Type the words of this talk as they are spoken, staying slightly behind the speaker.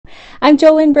I'm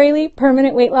JoLynn Braley,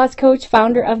 permanent weight loss coach,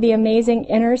 founder of the amazing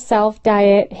Inner Self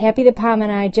Diet. Happy the Palm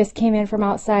and I just came in from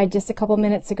outside just a couple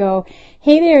minutes ago.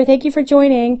 Hey there, thank you for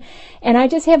joining. And I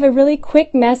just have a really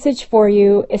quick message for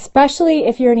you, especially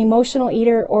if you're an emotional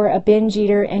eater or a binge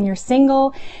eater and you're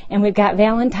single and we've got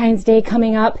Valentine's Day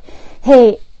coming up.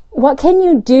 Hey, what can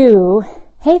you do?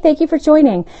 Hey, thank you for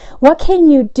joining. What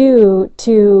can you do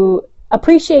to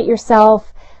appreciate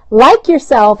yourself, like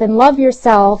yourself, and love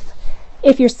yourself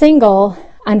if you're single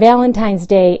on Valentine's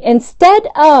Day, instead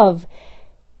of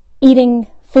eating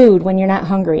food when you're not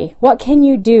hungry? What can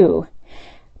you do?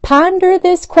 Ponder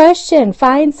this question.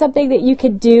 Find something that you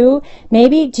could do.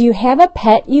 Maybe, do you have a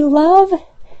pet you love?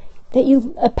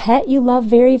 A pet you love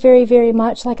very, very, very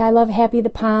much, like I love Happy the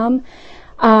Palm?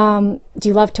 Do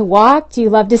you love to walk? Do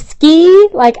you love to ski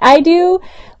like I do?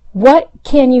 What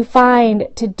can you find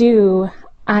to do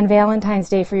on Valentine's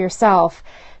Day for yourself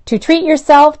to treat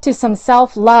yourself to some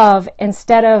self-love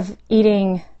instead of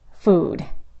eating food,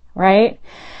 right?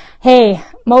 Hey,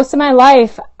 most of my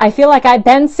life, I feel like I've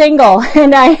been single,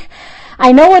 and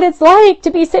I know what it's like to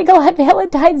be single at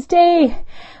Valentine's Day,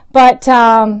 but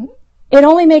it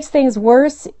only makes things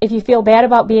worse if you feel bad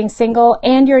about being single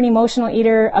and you're an emotional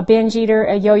eater, a binge eater,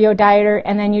 a yo-yo dieter,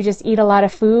 and then you just eat a lot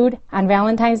of food on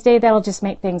Valentine's Day. That'll just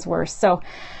make things worse. So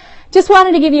just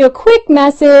wanted to give you a quick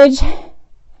message.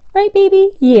 Right,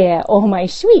 baby? Yeah. Oh, my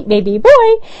sweet baby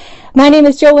boy. My name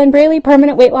is JoLynn Braley,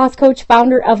 permanent weight loss coach,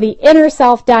 founder of the Inner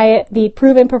Self Diet, the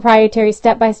proven proprietary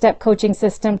step-by-step coaching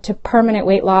system to permanent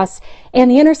weight loss.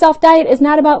 And the Inner Self Diet is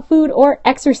not about food or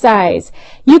exercise.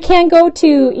 You can go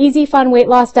to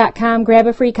easyfunweightloss.com, grab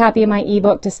a free copy of my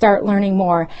ebook to start learning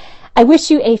more. I wish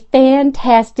you a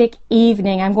fantastic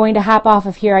evening. I'm going to hop off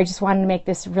of here. I just wanted to make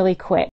this really quick.